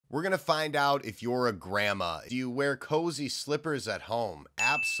We're gonna find out if you're a grandma. Do you wear cozy slippers at home?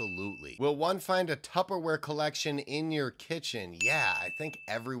 Absolutely. Will one find a Tupperware collection in your kitchen? Yeah, I think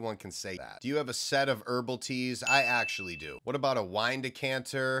everyone can say that. Do you have a set of herbal teas? I actually do. What about a wine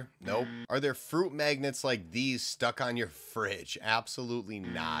decanter? Nope. Are there fruit magnets like these stuck on your fridge? Absolutely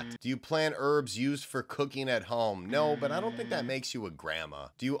not. Do you plant herbs used for cooking at home? No, but I don't think that makes you a grandma.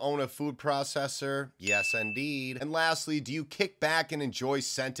 Do you own a food processor? Yes, indeed. And lastly, do you kick back and enjoy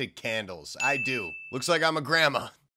scented candles? I do. Looks like I'm a grandma.